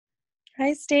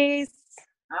Hi, Stace.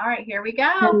 All right, here we go.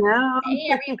 Hello. Hey,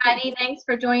 everybody. Thanks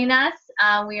for joining us.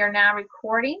 We are now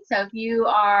recording. So if you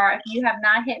have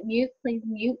not hit mute, please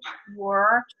mute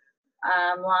your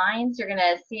lines. You're going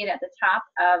to see it at the top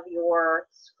of your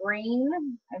screen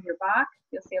of your box.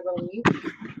 You'll see a little mute,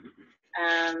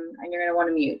 and you're going to want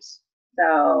to mute.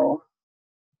 So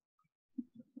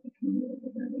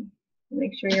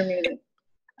make sure you're muted.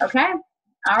 Okay.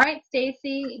 All right,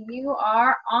 Stacy, you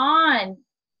are on.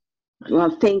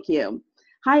 Well, thank you.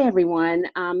 Hi, everyone.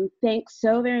 Thanks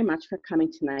so very much for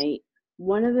coming tonight.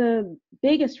 One of the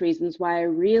biggest reasons why I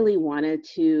really wanted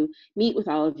to meet with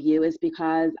all of you is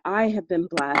because I have been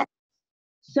blessed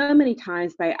so many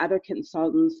times by other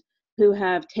consultants who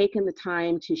have taken the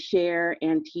time to share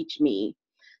and teach me.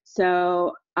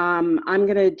 So I'm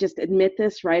going to just admit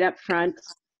this right up front.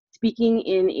 Speaking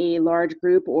in a large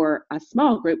group, or a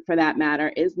small group for that matter,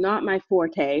 is not my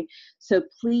forte. So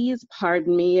please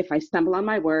pardon me if I stumble on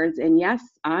my words. And yes,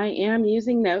 I am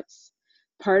using notes.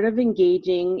 Part of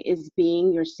engaging is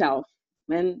being yourself,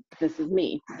 and this is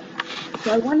me.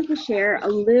 So I wanted to share a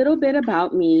little bit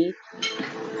about me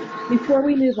before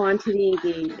we move on to the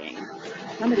engaging.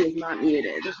 Somebody is not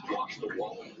muted.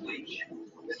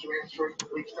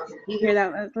 You hear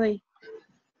that, Leslie?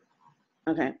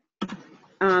 Okay.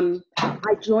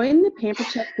 I joined the Pampered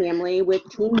Chef family with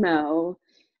Team Mo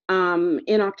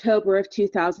in October of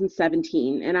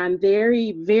 2017, and I'm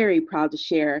very, very proud to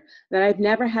share that I've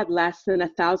never had less than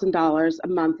 $1,000 a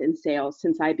month in sales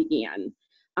since I began.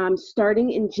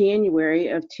 Starting in January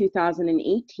of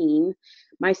 2018,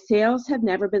 my sales have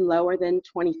never been lower than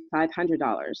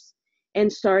 $2,500.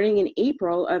 And starting in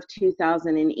April of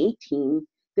 2018,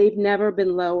 they've never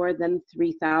been lower than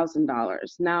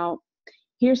 $3,000. Now,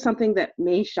 here's something that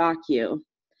may shock you.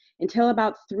 Until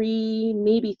about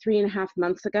maybe 3.5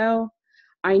 months ago,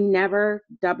 I never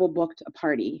double booked a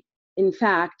party. In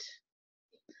fact,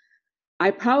 I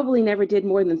probably never did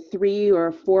more than 3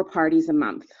 or 4 parties a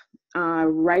month.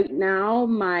 Right now,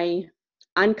 my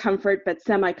uncomfort but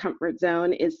semi-comfort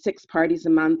zone is 6 parties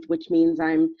a month, which means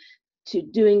I'm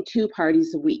doing 2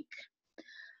 parties a week.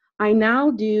 I now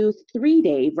do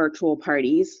 3-day virtual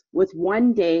parties with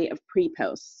 1 day of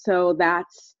pre-posts. So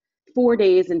that's 4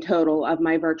 days in total of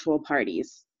my virtual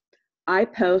parties. I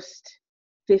post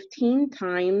 15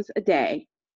 times a day.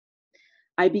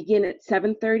 I begin at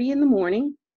 7:30 in the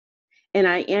morning, and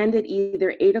I end at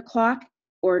either 8 o'clock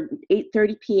or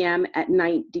 8:30 p.m. at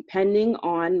night, depending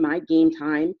on my game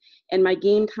time. And my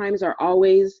game times are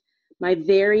always my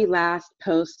very last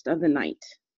post of the night.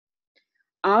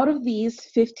 Out of these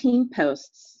 15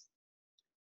 posts,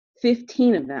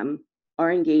 15 of them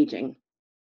are engaging.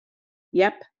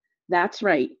 Yep, that's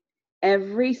right.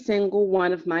 Every single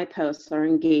one of my posts are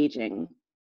engaging.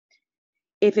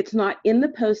 If it's not in the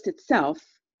post itself,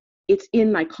 it's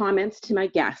in my comments to my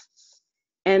guests.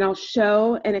 And I'll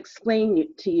show and explain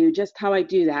to you just how I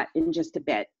do that in just a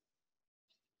bit.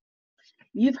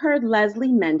 You've heard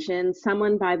Leslie mention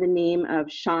someone by the name of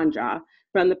Chandra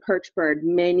from the Perch Bird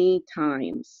many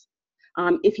times.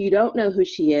 If you don't know who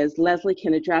she is, Leslie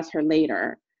can address her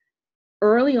later.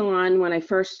 Early on, when I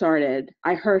first started,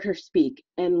 I heard her speak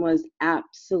and was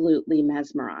absolutely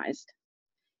mesmerized.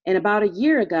 And about a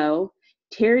year ago,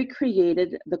 Terry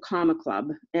created the Comma Club,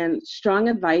 and strong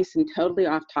advice and totally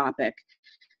off topic,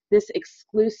 this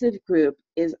exclusive group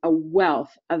is a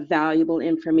wealth of valuable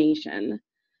information.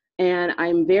 And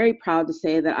I'm very proud to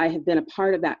say that I have been a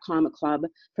part of that Comma Club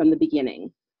from the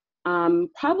beginning.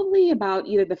 Probably about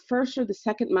either the first or the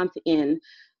second month in,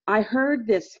 I heard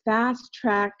this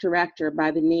fast-track director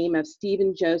by the name of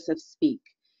Stephen Joseph speak.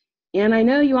 And I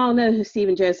know you all know who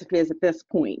Stephen Joseph is at this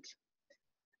point.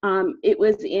 It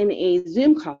was in a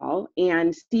Zoom call,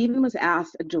 and Stephen was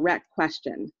asked a direct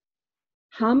question.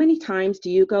 How many times do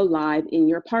you go live in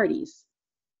your parties?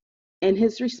 And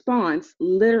his response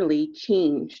literally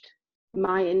changed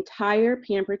my entire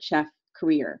Pampered Chef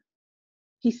career.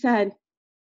 He said,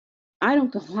 I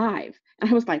don't go live. And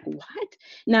I was like, what?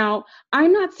 Now,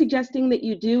 I'm not suggesting that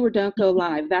you do or don't go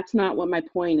live. That's not what my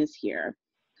point is here.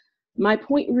 My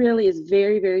point really is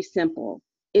very, very simple.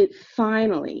 It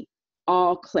finally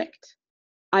all clicked.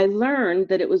 I learned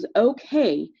that it was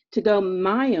okay to go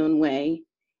my own way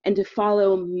and to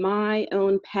follow my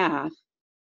own path,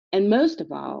 and most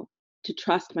of all, to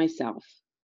trust myself.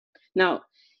 Now,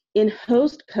 in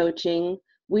host coaching,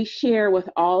 we share with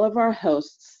all of our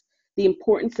hosts the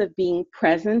importance of being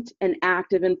present and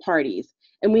active in parties.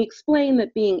 And we explain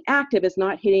that being active is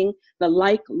not hitting the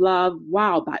like, love,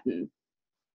 wow button.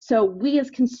 So we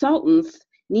as consultants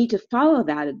need to follow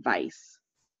that advice.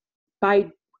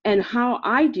 And how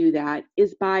I do that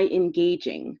is by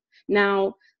engaging.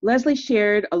 Now, Leslie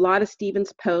shared a lot of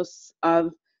Stephen's posts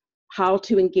of how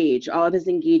to engage, all of his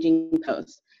engaging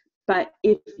posts. But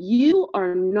if you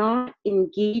are not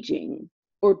engaging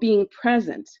or being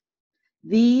present,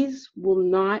 these will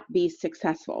not be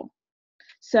successful.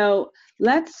 So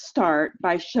let's start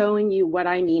by showing you what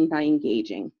I mean by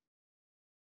engaging.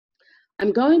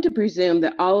 I'm going to presume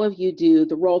that all of you do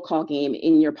the roll call game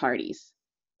in your parties.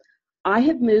 I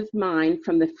have moved mine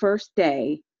from the first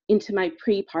day into my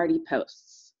pre-party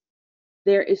posts.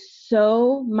 There is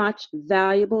so much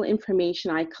valuable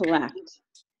information I collect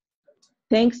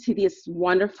thanks to this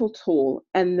wonderful tool,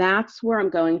 and that's where I'm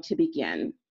going to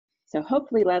begin. So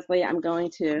hopefully, Leslie, I'm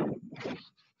going to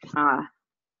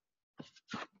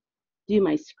do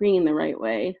my screen the right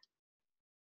way.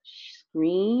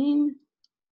 Screen,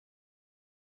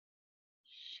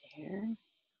 share.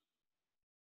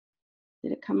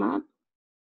 Did it come up?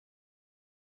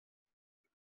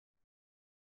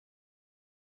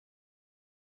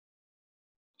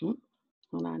 Oh,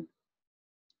 hold on.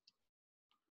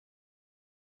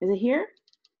 Is it here?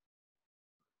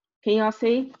 Can you all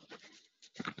see?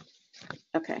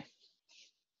 Okay.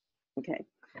 Okay.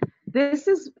 This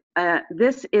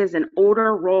is an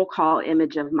older roll call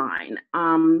image of mine,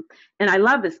 and I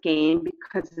love this game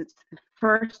because it's the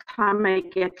first time I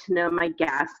get to know my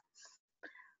guests.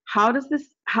 How does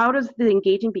the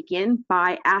engaging begin?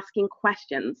 By asking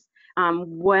questions.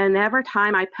 Whenever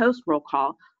time I post roll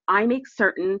call, I make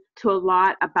certain to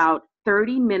allot about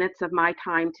 30 minutes of my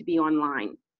time to be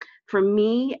online. For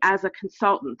me as a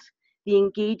consultant, the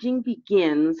engaging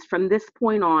begins from this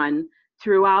point on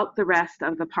throughout the rest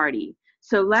of the party.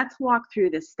 So let's walk through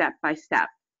this step by step.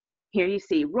 Here you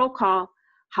see roll call.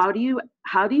 How do you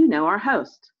know our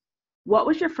host? What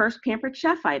was your first Pampered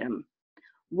Chef item?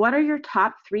 What are your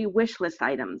top 3 wish list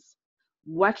items?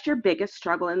 What's your biggest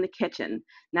struggle in the kitchen?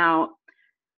 Now,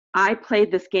 I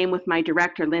played this game with my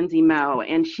director, Lindsay Moe,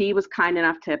 and she was kind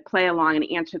enough to play along and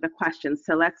answer the questions.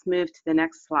 So let's move to the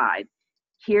next slide.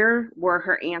 Here were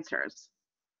her answers.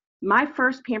 My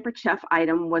first Pampered Chef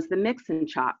item was the mix and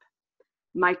chop.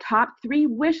 My top 3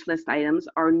 wish list items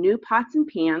are new pots and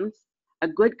pans, a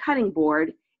good cutting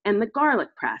board, and the garlic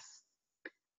press.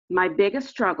 My biggest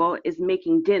struggle is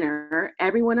making dinner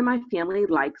everyone in my family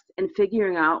likes and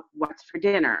figuring out what's for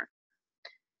dinner.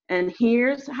 And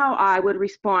here's how I would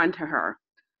respond to her.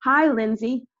 Hi,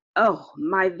 Lindsay. Oh,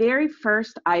 my very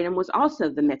first item was also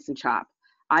the mix and chop.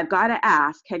 I've got to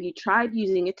ask, have you tried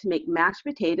using it to make mashed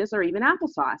potatoes or even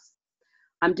applesauce?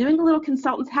 I'm doing a little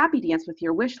consultant's happy dance with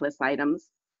your wish list items.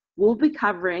 We'll be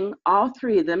covering all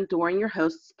 3 of them during your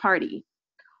host's party.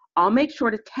 I'll make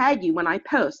sure to tag you when I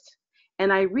post.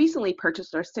 And I recently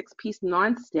purchased our 6-piece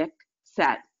nonstick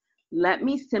set. Let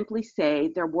me simply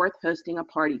say they're worth hosting a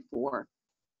party for.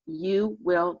 You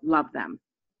will love them.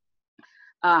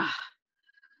 The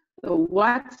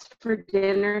what's for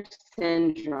dinner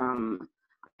syndrome.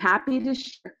 Happy to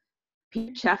share.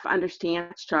 Chef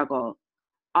understands struggle.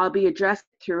 I'll be addressed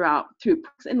through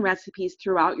books and recipes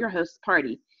throughout your host's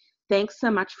party. Thanks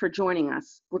so much for joining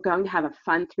us. We're going to have a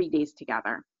fun 3 days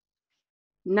together.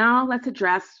 Now let's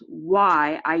address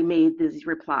why I made these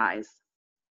replies.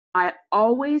 I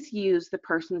always use the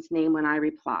person's name when I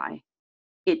reply.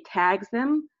 It tags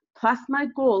them, plus my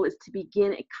goal is to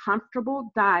begin a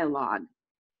comfortable dialogue.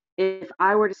 If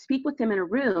I were to speak with them in a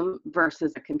room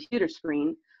versus a computer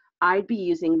screen, I'd be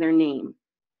using their name.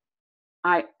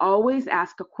 I always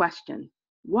ask a question.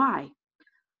 Why?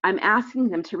 I'm asking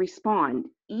them to respond.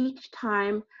 Each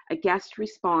time a guest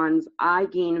responds, I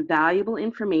gain valuable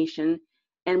information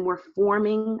and we're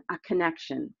forming a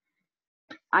connection.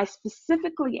 I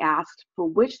specifically asked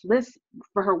for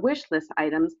her wish list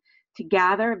items to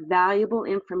gather valuable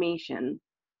information.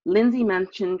 Lindsay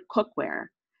mentioned cookware.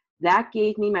 That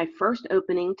gave me my first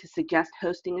opening to suggest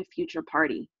hosting a future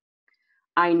party.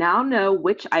 I now know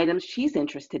which items she's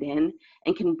interested in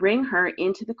and can bring her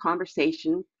into the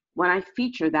conversation when I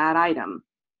feature that item.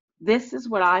 This is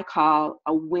what I call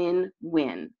a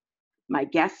win-win. My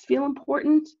guests feel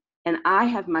important, and I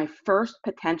have my first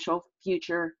potential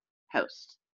future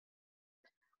host.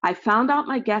 I found out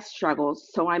my guest struggles,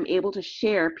 so I'm able to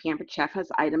share Pampered Chef has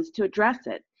items to address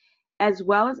it, as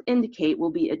well as indicate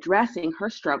we'll be addressing her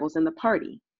struggles in the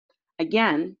party.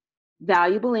 Again,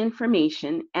 valuable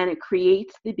information, and it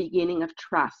creates the beginning of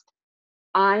trust.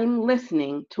 I'm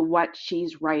listening to what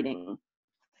she's writing.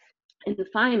 And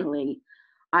finally,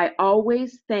 I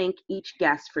always thank each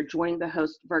guest for joining the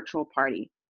host virtual party.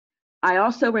 I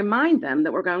also remind them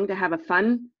that we're going to have a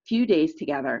fun few days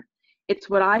together. It's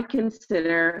what I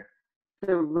consider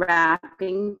the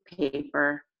wrapping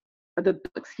paper, on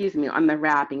the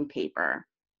wrapping paper.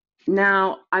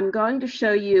 Now, I'm going to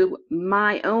show you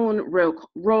my own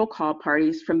roll call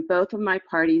parties from both of my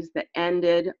parties that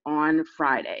ended on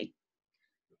Friday.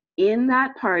 In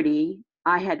that party,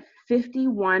 I had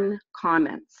 51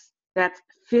 comments. That's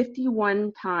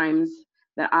 51 times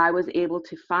that I was able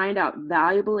to find out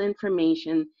valuable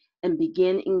information and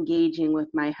begin engaging with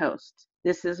my host.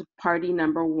 This is party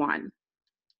number 1.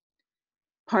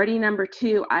 Party number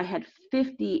 2, I had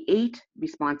 58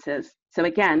 responses. So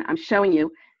again, I'm showing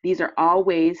you, these are all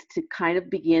ways to kind of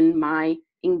begin my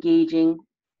engaging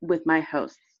with my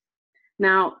hosts.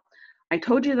 Now, I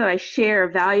told you that I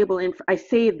share I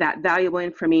save that valuable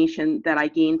information that I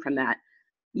gain from that.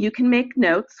 You can make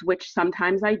notes, which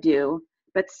sometimes I do,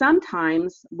 but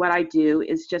sometimes what I do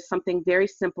is just something very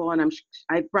simple, and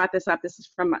I brought this up, this is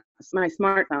from my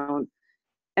smartphone.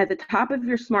 At the top of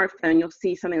your smartphone, you'll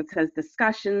see something that says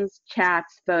discussions,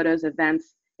 chats, photos,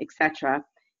 events, etc.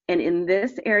 And in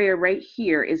this area right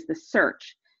here is the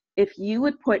search. If you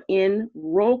would put in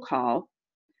roll call,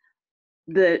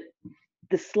 the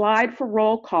slide for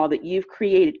roll call that you've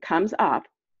created comes up,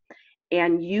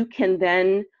 and you can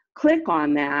then click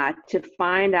on that to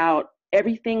find out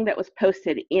everything that was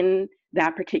posted in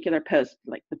that particular post,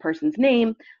 like the person's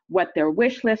name, what their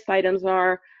wish list items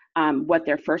are, what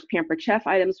their first Pampered Chef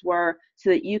items were, so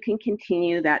that you can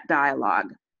continue that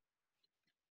dialogue.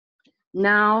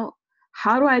 Now,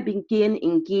 how do I begin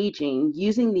engaging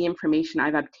using the information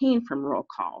I've obtained from roll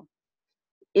call?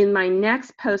 In my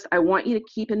next post, I want you to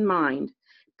keep in mind,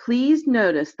 please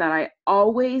notice that I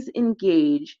always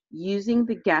engage using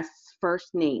the guest's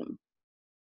first name.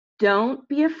 Don't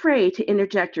be afraid to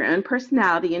interject your own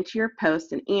personality into your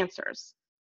posts and answers.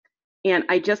 And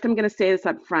I'm going to say this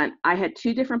up front. I had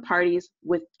 2 different parties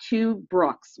with 2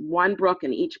 Brooks, 1 Brooke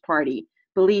in each party.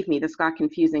 Believe me, this got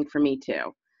confusing for me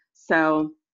too.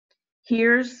 So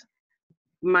here's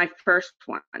my first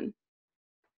one.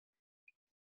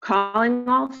 Calling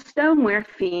all stoneware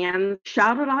fans,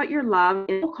 shouted out your love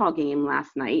in the roll call game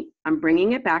last night. I'm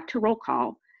bringing it back to roll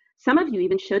call. Some of you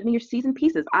even showed me your seasoned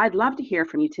pieces. I'd love to hear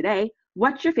from you today.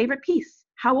 What's your favorite piece?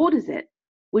 How old is it?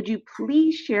 Would you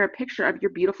please share a picture of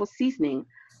your beautiful seasoning?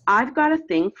 I've got a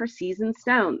thing for seasoned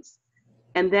stones.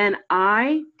 And then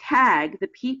I tag the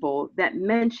people that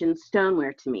mention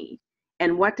stoneware to me.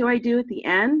 And what do I do at the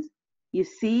end? You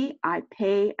see, I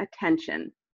pay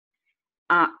attention.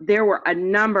 There were a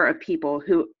number of people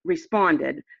who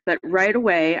responded, but right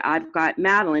away I've got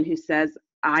Madeline who says,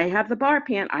 I have the bar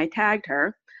pan, I tagged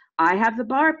her. I have the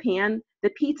bar pan, the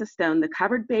pizza stone, the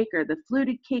covered baker, the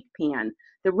fluted cake pan,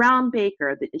 the round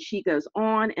baker, she goes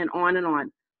on and on and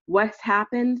on. What's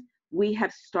happened? We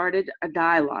have started a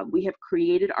dialogue. We have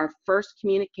created our first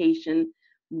communication.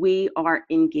 We are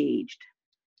engaged.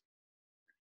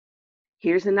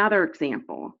 Here's another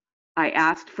example. I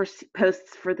asked for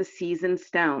posts for the seasoned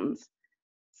stones.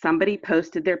 Somebody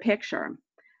posted their picture.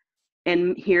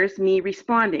 And here's me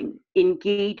responding,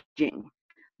 engaging.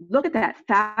 Look at that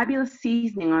fabulous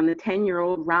seasoning on the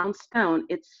 10-year-old round stone.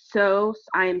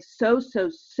 I am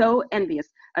so envious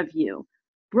of you.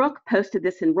 Brooke posted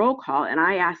this in roll call, and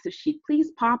I asked if she'd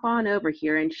please pop on over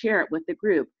here and share it with the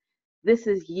group. This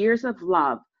is years of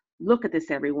love. Look at this,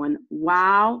 everyone.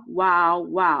 Wow, wow,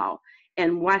 wow.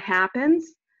 And what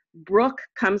happens? Brooke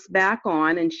comes back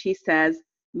on and she says,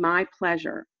 my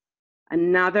pleasure.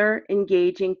 Another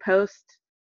engaging post.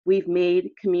 We've made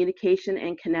communication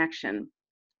and connection.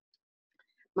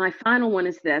 My final one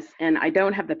is this, and I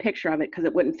don't have the picture of it because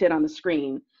it wouldn't fit on the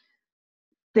screen.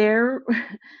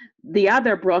 The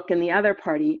other Brooke in the other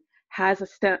party had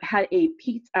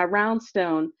a round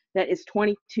stone that is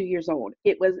 22 years old.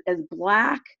 It was as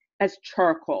black as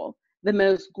charcoal, the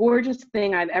most gorgeous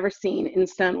thing I've ever seen in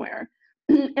stoneware.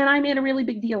 And I made a really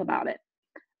big deal about it.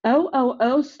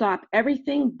 Oh, stop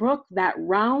everything, Brooke, that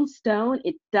round stone,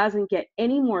 it doesn't get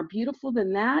any more beautiful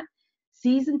than that.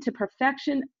 Seasoned to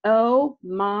perfection, oh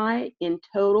my, in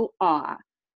total awe.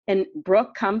 And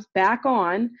Brooke comes back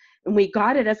on, and we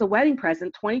got it as a wedding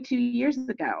present 22 years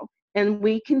ago, and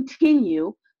we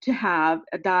continue to have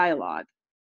a dialogue.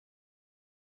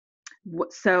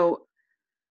 So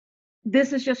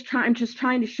this is I'm just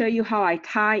trying to show you how I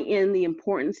tie in the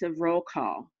importance of roll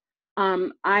call.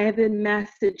 I have been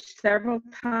messaged several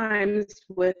times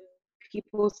with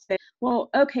people say, well,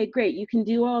 okay, great, you can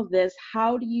do all this.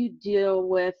 How do you deal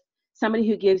with somebody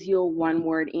who gives you a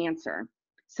one-word answer?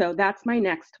 So that's my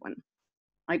next one.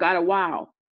 I got a wow.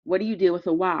 What do you do with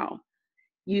a wow?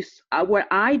 What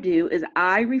I do is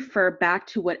I refer back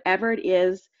to whatever it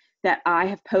is that I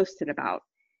have posted about.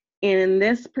 And in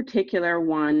this particular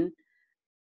one,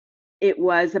 it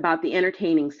was about the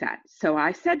entertaining set. So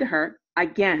I said to her,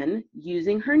 again,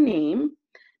 using her name,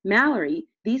 Mallory,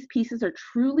 these pieces are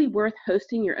truly worth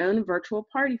hosting your own virtual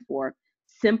party for.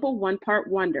 Simple one-part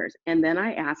wonders. And then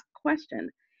I ask a question.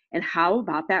 And how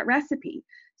about that recipe?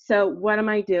 So what am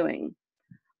I doing?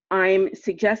 I'm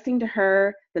suggesting to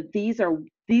her that these are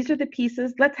the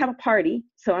pieces. Let's have a party.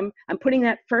 So I'm putting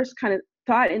that first kind of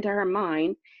thought into her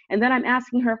mind, and then I'm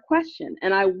asking her a question,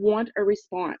 and I want a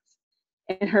response.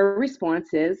 And her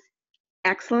response is,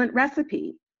 excellent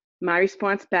recipe. My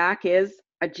response back is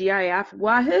a GIF,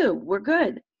 wahoo, we're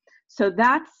good. So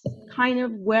that's kind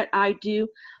of what I do.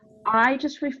 I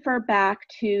just refer back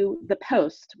to the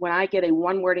post when I get a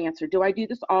one-word answer. Do I do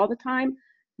this all the time?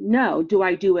 No. Do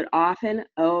I do it often?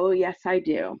 Oh, yes, I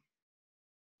do.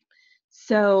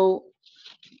 So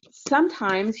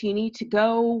sometimes you need to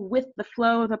go with the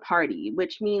flow of the party,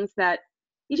 which means that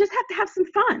you just have to have some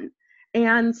fun.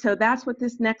 And so that's what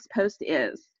this next post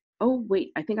is. Oh,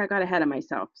 wait, I think I got ahead of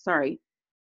myself. Sorry.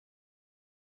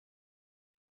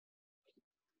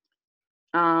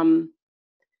 Yeah,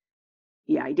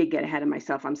 I did get ahead of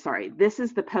myself. I'm sorry. This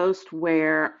is the post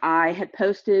where I had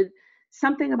posted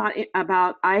something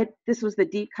this was the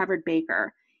deep covered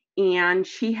baker, and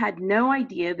she had no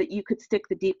idea that you could stick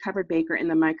the deep covered baker in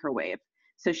the microwave.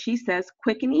 So she says,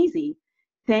 quick and easy.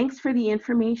 Thanks for the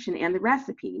information and the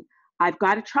recipe. I've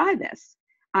got to try this.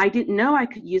 I didn't know I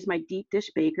could use my deep dish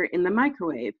baker in the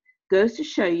microwave. Goes to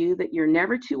show you that you're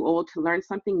never too old to learn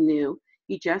something new.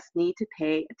 You just need to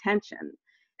pay attention.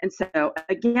 And so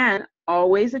again,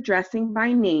 always addressing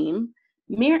by name.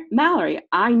 Mallory,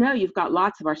 I know you've got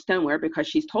lots of our stoneware because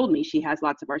she's told me she has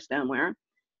lots of our stoneware.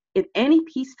 If any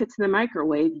piece fits in the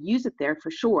microwave, use it there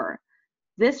for sure.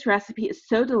 This recipe is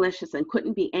so delicious and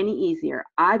couldn't be any easier.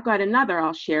 I've got another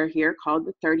I'll share here called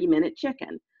the 30-minute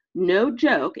chicken. No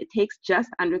joke, it takes just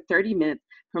under 30 minutes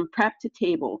from prep to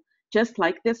table, just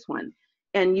like this one.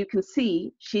 And you can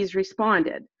see she's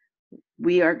responded.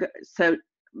 So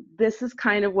this is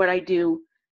kind of what I do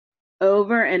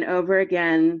over and over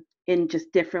again in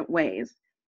just different ways.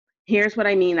 Here's what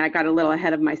I mean. I got a little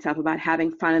ahead of myself about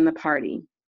having fun in the party.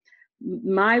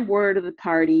 My word of the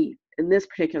party in this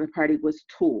particular party was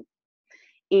tool.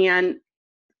 And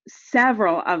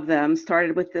several of them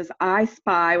started with this, I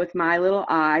spy with my little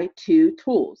eye 2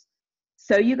 tools.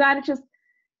 So you got to just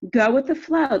go with the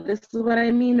flow. This is what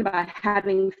I mean about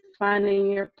having fun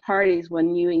in your parties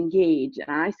when you engage.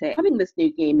 And I say, having this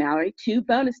new game, Mallory, 2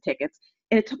 bonus tickets.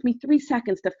 And it took me 3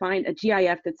 seconds to find a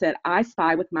GIF that said, I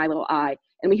spy with my little eye.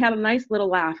 And we had a nice little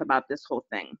laugh about this whole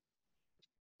thing.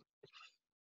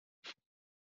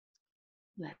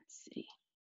 Let's see.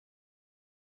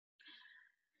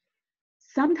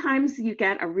 Sometimes you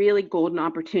get a really golden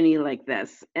opportunity like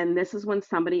this. And this is when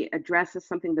somebody addresses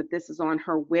something that this is on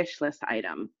her wish list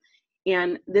item.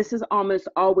 And this is almost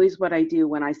always what I do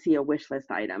when I see a wish list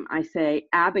item. I say,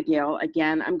 Abigail,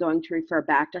 again, I'm going to refer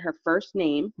back to her first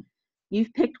name.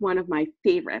 You've picked one of my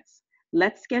favorites.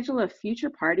 Let's schedule a future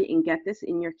party and get this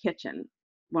in your kitchen.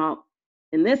 Well,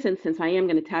 in this instance, I am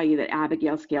going to tell you that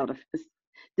Abigail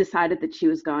decided that she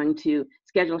was going to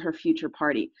schedule her future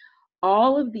party.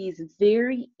 All of these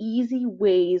very easy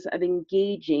ways of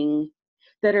engaging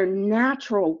that are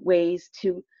natural ways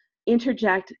to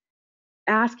interject,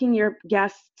 asking your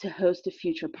guests to host a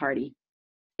future party.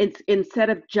 It's instead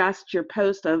of just your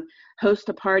post of host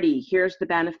a party, here's the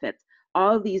benefits.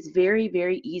 All of these very,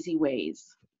 very easy ways.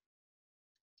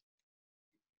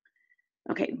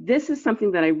 Okay, this is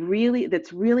something that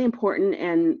that's really important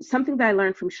and something that I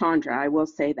learned from Chandra, I will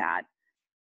say that.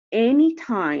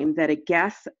 Anytime that a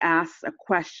guest asks a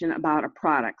question about a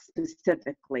product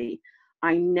specifically,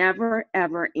 I never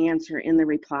ever answer in the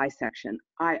reply section.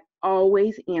 I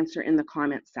always answer in the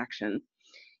comment section.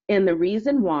 And the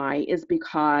reason why is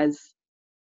because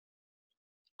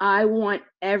I want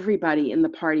everybody in the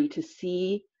party to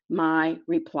see my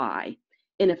reply.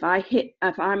 And if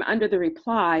I'm under the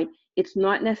reply, it's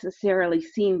not necessarily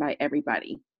seen by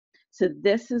everybody. So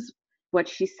this is what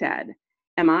she said.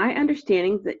 Am I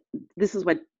understanding that, this is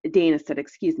what Dana said,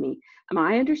 excuse me. Am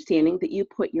I understanding that you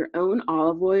put your own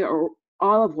olive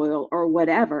oil or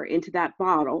whatever into that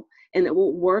bottle and it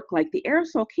will work like the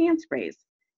aerosol can sprays?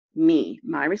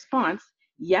 My response,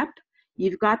 yep,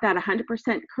 you've got that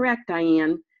 100% correct,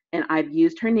 Diane. And I've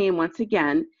used her name once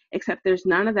again, except there's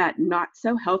none of that not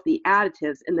so healthy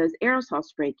additives in those aerosol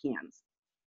spray cans.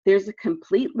 There's a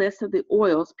complete list of the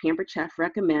oils Pampered Chef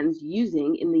recommends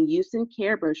using in the use and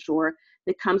care brochure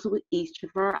that comes with each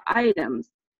of our items.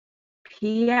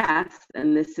 P.S.,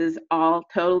 and this is all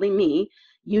totally me,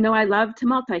 you know I love to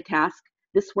multitask.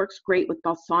 This works great with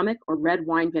balsamic or red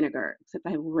wine vinegar, except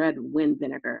I have red wine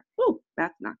vinegar. Oh,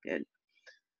 that's not good.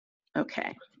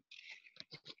 Okay.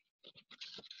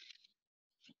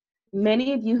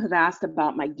 Many of you have asked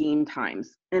about my game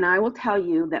times, and I will tell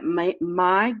you that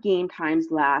my game times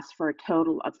last for a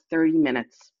total of 30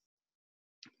 minutes.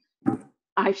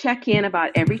 I check in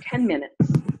about every 10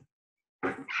 minutes.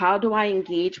 How do I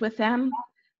engage with them?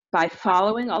 By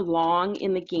following along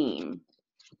in the game.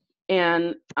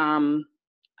 And I'm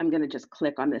going to just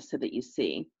click on this so that you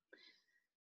see.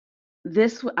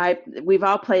 We've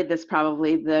all played this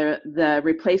probably, the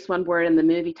replace one word in the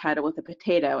movie title with a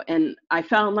potato. And I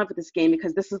fell in love with this game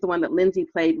because this is the one that Lindsay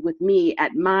played with me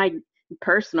at my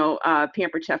personal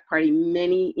Pampered Chef party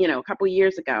a couple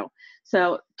years ago.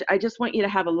 So I just want you to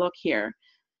have a look here.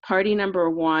 Party number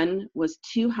 1 was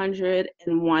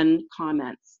 201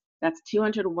 comments. That's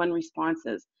 201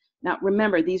 responses. Now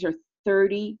remember, these are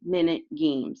 30-minute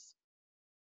games.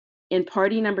 In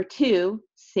party number 2,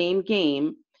 same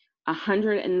game,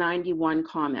 191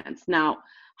 comments. Now,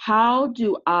 how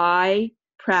do I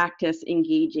practice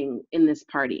engaging in this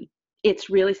party?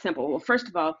 It's really simple. Well, first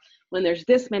of all, when there's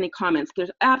this many comments, there's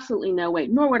absolutely no way,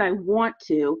 nor would I want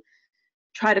to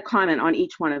try to comment on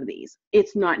each one of these.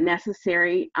 It's not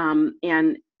necessary,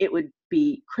 and it would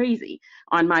be crazy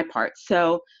on my part.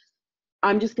 So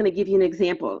I'm just going to give you an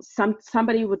example.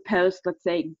 Somebody would post, let's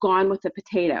say, gone with a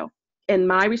potato. And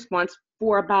my response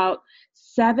for about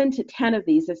 7 to 10 of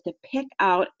these is to pick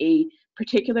out a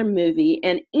particular movie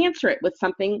and answer it with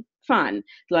something fun.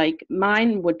 Like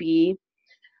mine would be,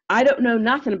 I don't know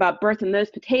nothing about birthing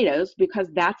those potatoes, because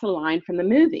that's a line from the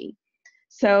movie.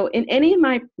 So in any of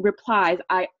my replies,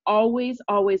 I always,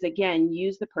 again,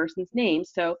 use the person's name.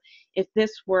 So if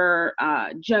this were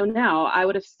Jonelle, I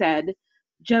would have said,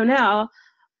 Jonelle,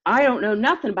 I don't know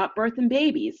nothing about birthing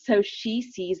babies. So she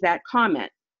sees that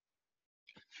comment.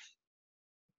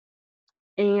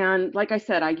 And like I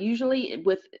said, I usually,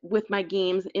 with my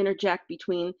games, interject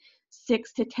between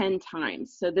 6 to 10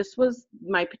 times. So this was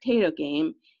my potato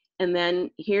game. And then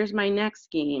here's my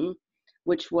next game,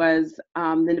 which was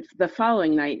the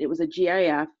following night. It was a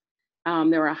GIF.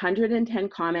 There were 110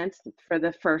 comments for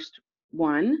the first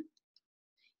one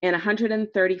and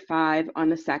 135 on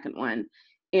the second one.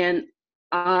 And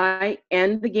I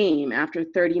end the game after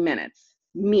 30 minutes,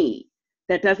 me.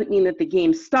 That doesn't mean that the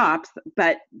game stops,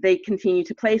 but they continue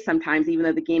to play sometimes, even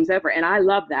though the game's over. And I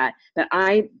love that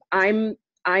I'm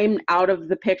out of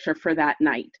the picture for that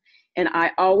night. And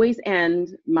I always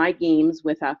end my games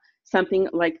with something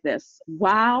like this.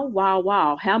 Wow, wow,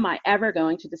 wow. How am I ever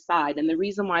going to decide? And the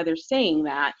reason why they're saying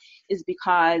that is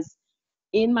because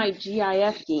in my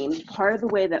GIF games, part of the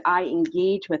way that I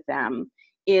engage with them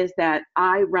is that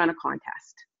I run a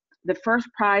contest. The first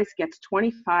prize gets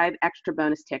 25 extra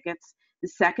bonus tickets. The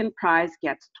second prize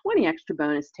gets 20 extra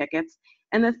bonus tickets,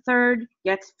 and the third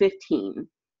gets 15.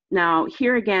 Now,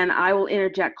 here again, I will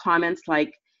interject comments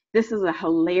like, this is a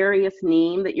hilarious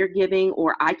name that you're giving,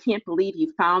 or I can't believe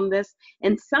you found this.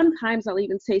 And sometimes I'll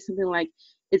even say something like,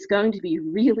 it's going to be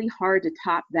really hard to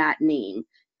top that name,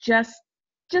 just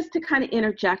to kind of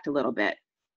interject a little bit.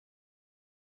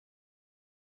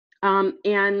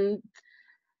 And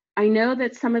I know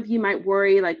that some of you might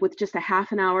worry, like with just a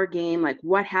half an hour game, like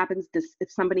what happens if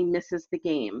somebody misses the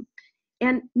game?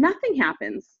 And nothing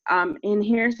happens. And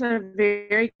here's a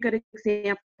very good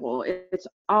example. It's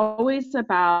always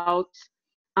about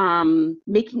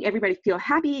making everybody feel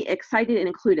happy, excited, and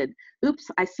included. Oops,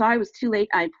 I saw I was too late.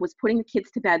 I was putting the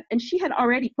kids to bed, and she had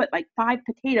already put like 5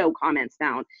 potato comments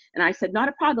down. And I said, not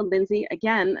a problem, Lindsay,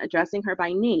 again, addressing her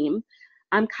by name.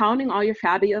 I'm counting all your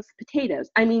fabulous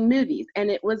movies, and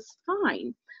it was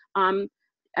fine.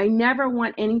 I never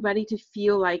want anybody to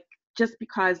feel like just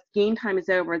because game time is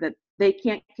over that they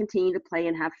can't continue to play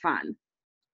and have fun.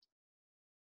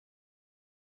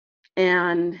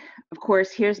 And of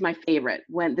course, here's my favorite.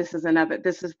 When this is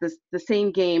the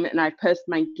same game, and I post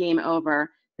my game over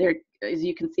there, as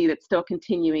you can see, that's still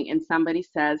continuing, and somebody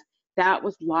says, that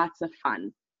was lots of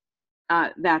fun.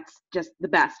 That's just the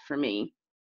best for me.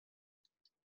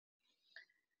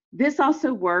 This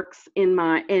also works in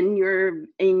your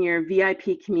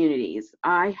VIP communities.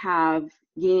 I have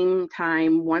game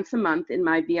time once a month in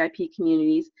my VIP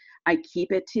communities. I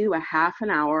keep it to a half an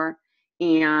hour,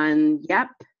 and yep,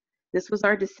 this was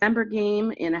our December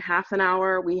game. In a half an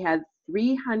hour, we had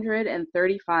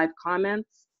 335 comments.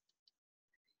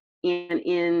 And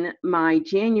in my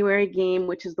January game,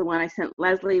 which is the one I sent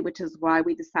Leslie, which is why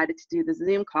we decided to do the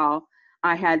Zoom call,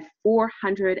 I had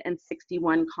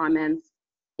 461 comments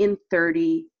in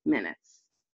 30 minutes.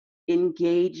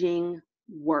 Engaging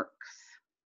works.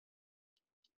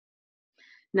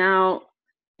 Now,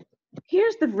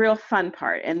 here's the real fun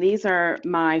part, and these are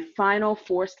my final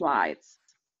 4 slides.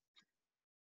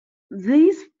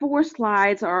 these 4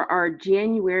 slides are our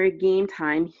January game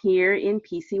time here in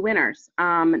PC Winners.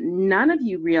 None of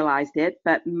you realized it,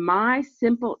 but my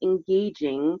simple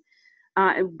engaging,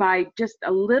 by just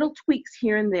a little tweaks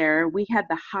here and there, we had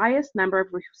the highest number of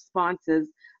responses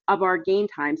of our game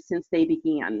time since they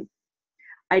began.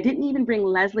 I didn't even bring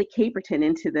Leslie Caperton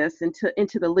into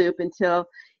the loop until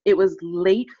it was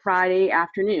late Friday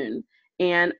afternoon.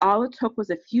 And all it took was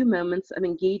a few moments of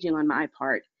engaging on my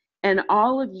part. And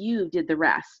all of you did the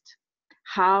rest.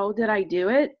 How did I do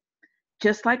it?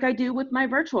 Just like I do with my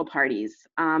virtual parties.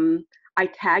 I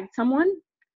tagged someone,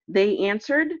 they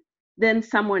answered, then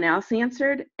someone else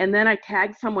answered, and then I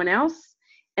tagged someone else,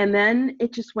 and then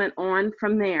it just went on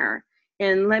from there.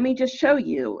 And let me just show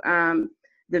you.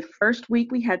 The first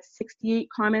week we had 68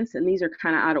 comments, and these are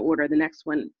kind of out of order. The next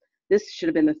one, this should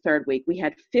have been the third week. We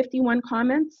had 51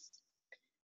 comments,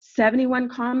 71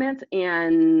 comments,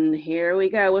 and here we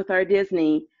go with our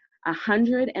Disney,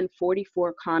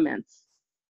 144 comments.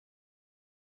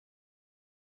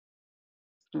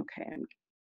 Okay.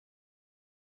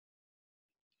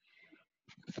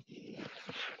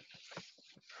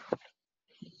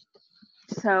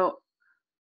 So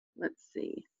let's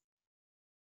see.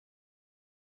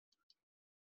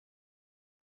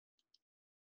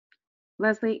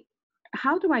 Leslie,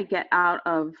 how do I get out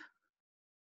of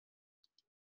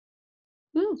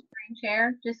screen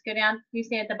share? Just go down, you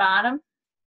see at the bottom?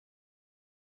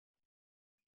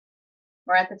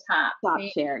 Or at the top? Stop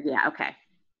share, yeah, okay.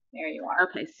 There you are.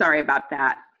 Okay, sorry about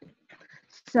that.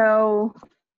 So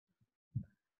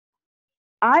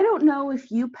I don't know if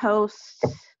you post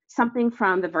something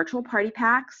from the virtual party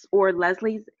packs or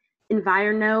Leslie's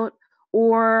EnviroNote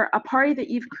or a party that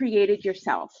you've created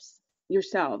yourselves.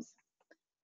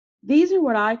 These are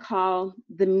what I call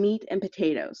the meat and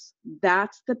potatoes.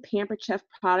 That's the Pampered Chef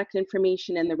product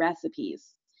information and the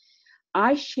recipes.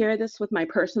 I share this with my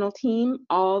personal team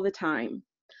all the time.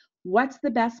 What's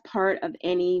the best part of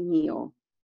any meal?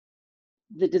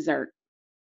 The dessert.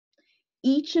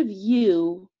 Each of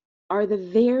you are the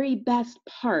very best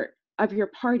part of your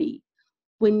party.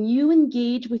 When you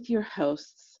engage with your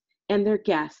hosts and their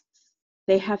guests,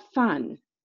 they have fun.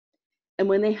 And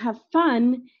when they have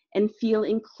fun and feel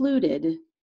included,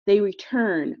 they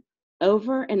return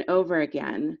over and over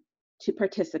again to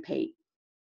participate.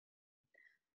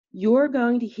 You're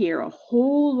going to hear a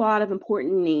whole lot of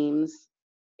important names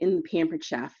in the Pampered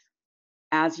Chef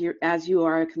as you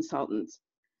are a consultant.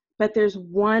 But there's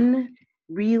one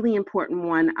really important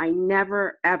one I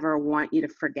never, ever want you to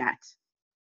forget.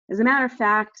 As a matter of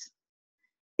fact,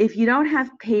 if you don't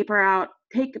have paper out,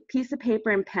 take a piece of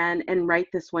paper and pen and write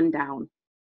this one down.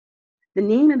 The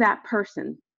name of that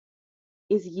person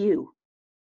is you.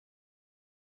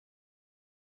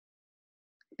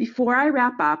 Before I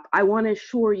wrap up, I want to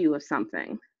assure you of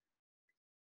something.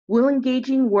 Will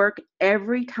engaging work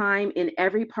every time in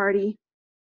every party?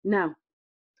 No.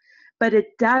 But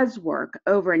it does work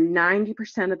over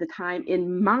 90% of the time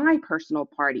in my personal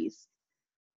parties.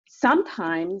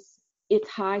 Sometimes it's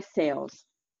high sales.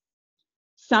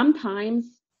 Sometimes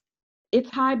it's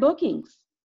high bookings.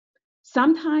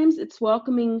 Sometimes it's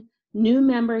welcoming new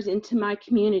members into my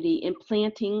community and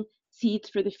planting seeds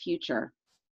for the future.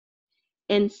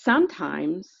 And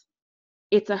sometimes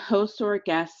it's a host or a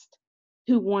guest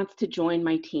who wants to join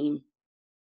my team.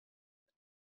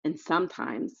 And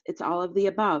sometimes it's all of the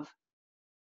above.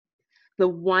 The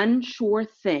one sure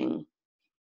thing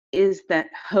is that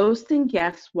hosts and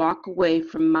guests walk away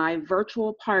from my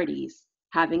virtual parties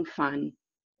having fun.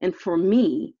 And for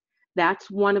me, that's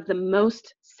one of the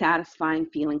most satisfying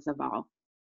feelings of all.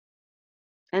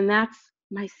 And that's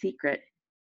my secret.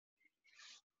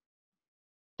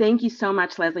 Thank you so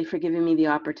much, Leslie, for giving me the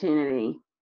opportunity.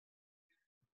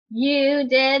 You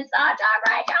did such a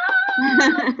great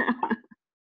job.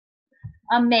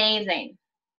 Amazing.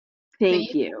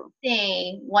 Thank you.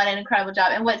 See what an incredible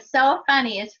job. And what's so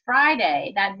funny is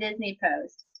Friday, that Disney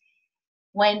post,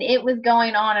 when it was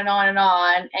going on and on and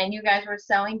on, and you guys were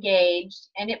so engaged,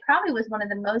 and it probably was one of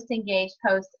the most engaged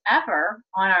posts ever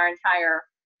on our entire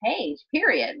page,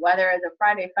 period, whether it's a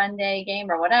Friday Fun Day game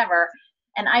or whatever.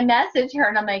 And I messaged her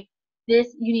and I'm like, you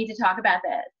need to talk about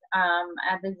this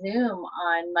at the Zoom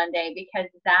on Monday, because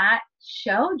that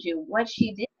showed you what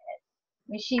she did. I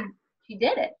mean, she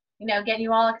did it. You know, getting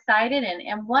you all excited,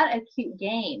 and what a cute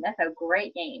game. That's a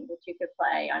great game that you could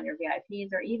play on your VIPs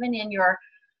or even in your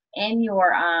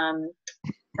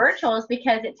virtuals,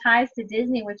 because it ties to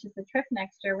Disney, which is the trip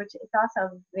next year, which is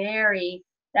also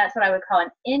that's what I would call an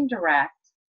indirect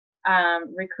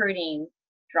recruiting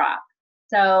drop.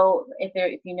 So if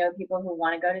you know people who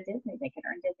want to go to Disney, they can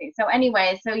earn Disney. So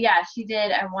anyway, so yeah, she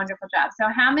did a wonderful job. So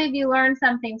how many of you learned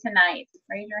something tonight?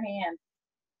 Raise your hand.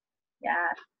 Yeah.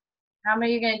 How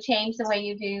many are you going to change the way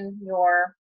you do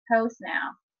your post now?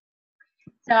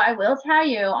 So I will tell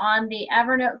you, on the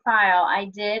Evernote file,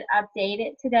 I did update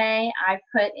it today. I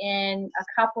put in a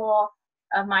couple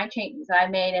of my changes I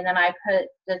made, and then I put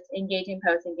just engaging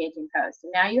posts. So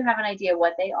now you have an idea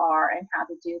what they are and how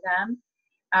to do them.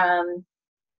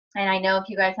 And I know if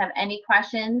you guys have any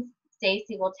questions,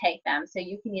 Stacy will take them. So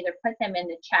you can either put them in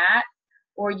the chat,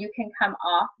 or you can come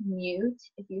off mute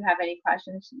if you have any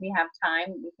questions. We have time,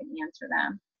 we can answer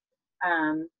them.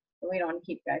 But we don't want to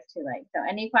keep you guys too late. So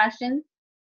any questions?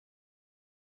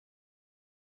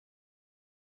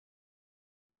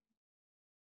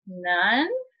 None?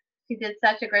 You did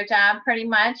such a great job, pretty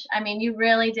much. I mean, you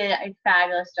really did a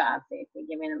fabulous job, Stacey,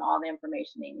 giving them all the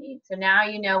information they need. So now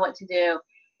you know what to do.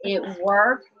 It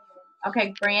worked.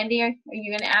 Okay, Brandy, are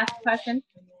you going to ask a question?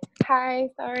 Hi,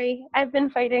 sorry. I've been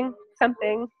fighting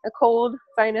something, a cold,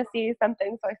 sinusy,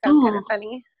 something, so I sound kind of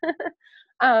funny.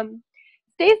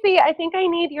 Stacey, I think I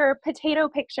need your potato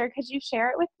picture. Could you share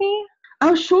it with me?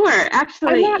 Oh, sure.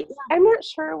 Actually, I'm not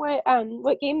sure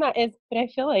what game that is, but I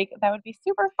feel like that would be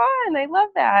super fun. I love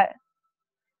that.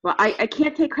 well, I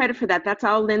can't take credit for that. That's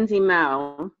all Lindsay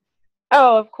Moe.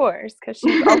 Oh, of course, because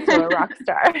she's also a rock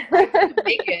star. I couldn't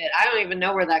make it. I don't even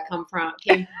know where that came from.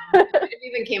 It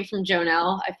even came from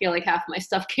Jonelle. I feel like half my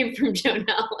stuff came from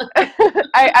Jonelle.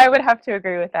 I would have to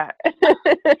agree with that.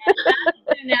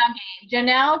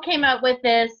 Jonelle came up with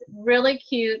this really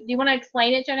cute. Do you want to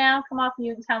explain it, Jonelle? Come off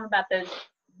mute and tell them about those.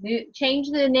 Change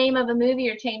the name of a movie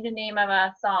or change the name of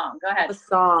a song. Go ahead. A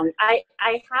song. I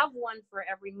have one for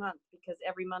every month because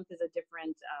every month is a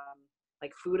different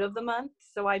like food of the month.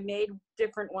 So I made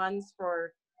different ones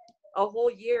for a whole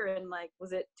year in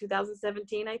was it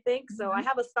 2017, I think. So I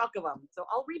have a stock of them. So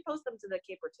I'll repost them to the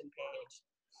Caperton page.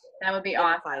 That would be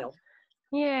awesome. File.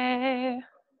 Yay.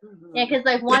 Mm-hmm. Yeah, because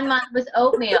like one month was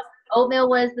oatmeal. Oatmeal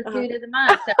was the food of the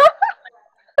month. So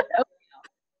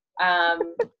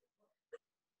oatmeal.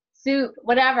 Soup,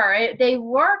 whatever. They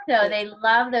work though. They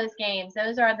love those games.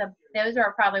 Those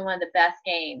are probably one of the best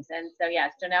games. And so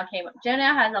yes,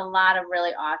 Jonelle has a lot of really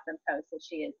awesome posts that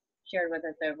she has shared with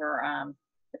us over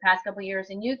the past couple of years.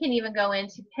 And you can even go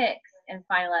into picks and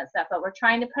find all that stuff. But we're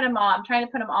trying to put them all. I'm trying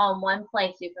to put them all in one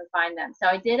place so you can find them. So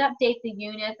I did update the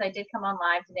units. I did come on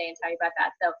live today and tell you about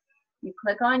that. So you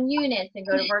click on units and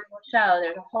go to virtual show.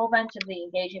 There's a whole bunch of the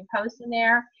engaging posts in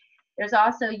there. There's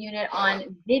also a unit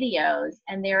on videos,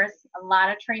 and there's a lot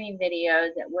of training videos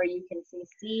where you can see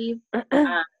Steve.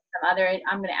 Some other,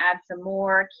 I'm going to add some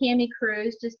more. Cami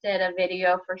Cruz just did a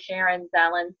video for Sharon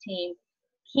Zellen's team.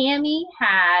 Cami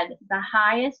had the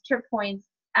highest trip points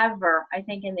ever, I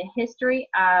think, in the history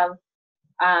of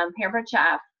Pampered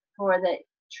Chef for the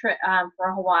trip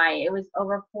for Hawaii. It was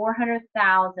over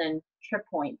 400,000 trip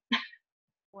points.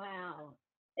 Wow.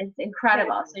 It's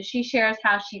incredible. So she shares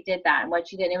how she did that and what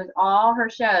she did. It was all her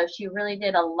shows. She really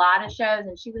did a lot of shows,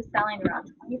 and she was selling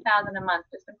around $20,000 a month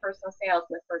just in personal sales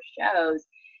with her shows.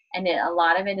 And a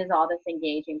lot of it is all this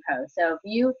engaging post. So if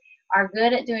you are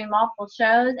good at doing multiple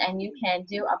shows and you can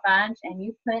do a bunch and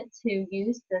you put to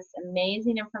use this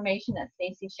amazing information that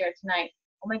Stacy shared tonight,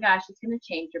 oh my gosh, it's going to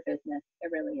change your business.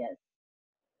 It really is.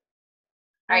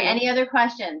 All right, any other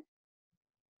questions?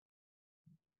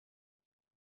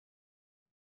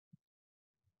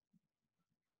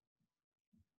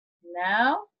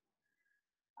 No?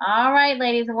 All right,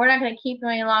 ladies, we're not going to keep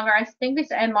going longer. I think we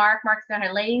should, and Mark's down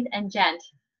here, ladies and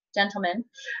gentlemen.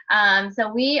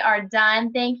 So we are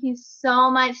done. Thank you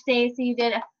so much, Stacy. You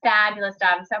did a fabulous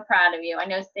job. I'm so proud of you. I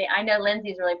know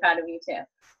Lindsay's really proud of you too.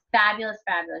 Fabulous,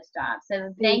 fabulous job.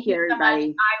 So thank you, everybody. So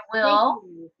much. I will.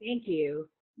 Thank you.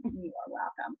 You are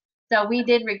welcome. So we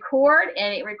did record,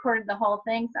 and it recorded the whole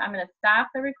thing. So I'm going to stop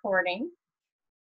the recording.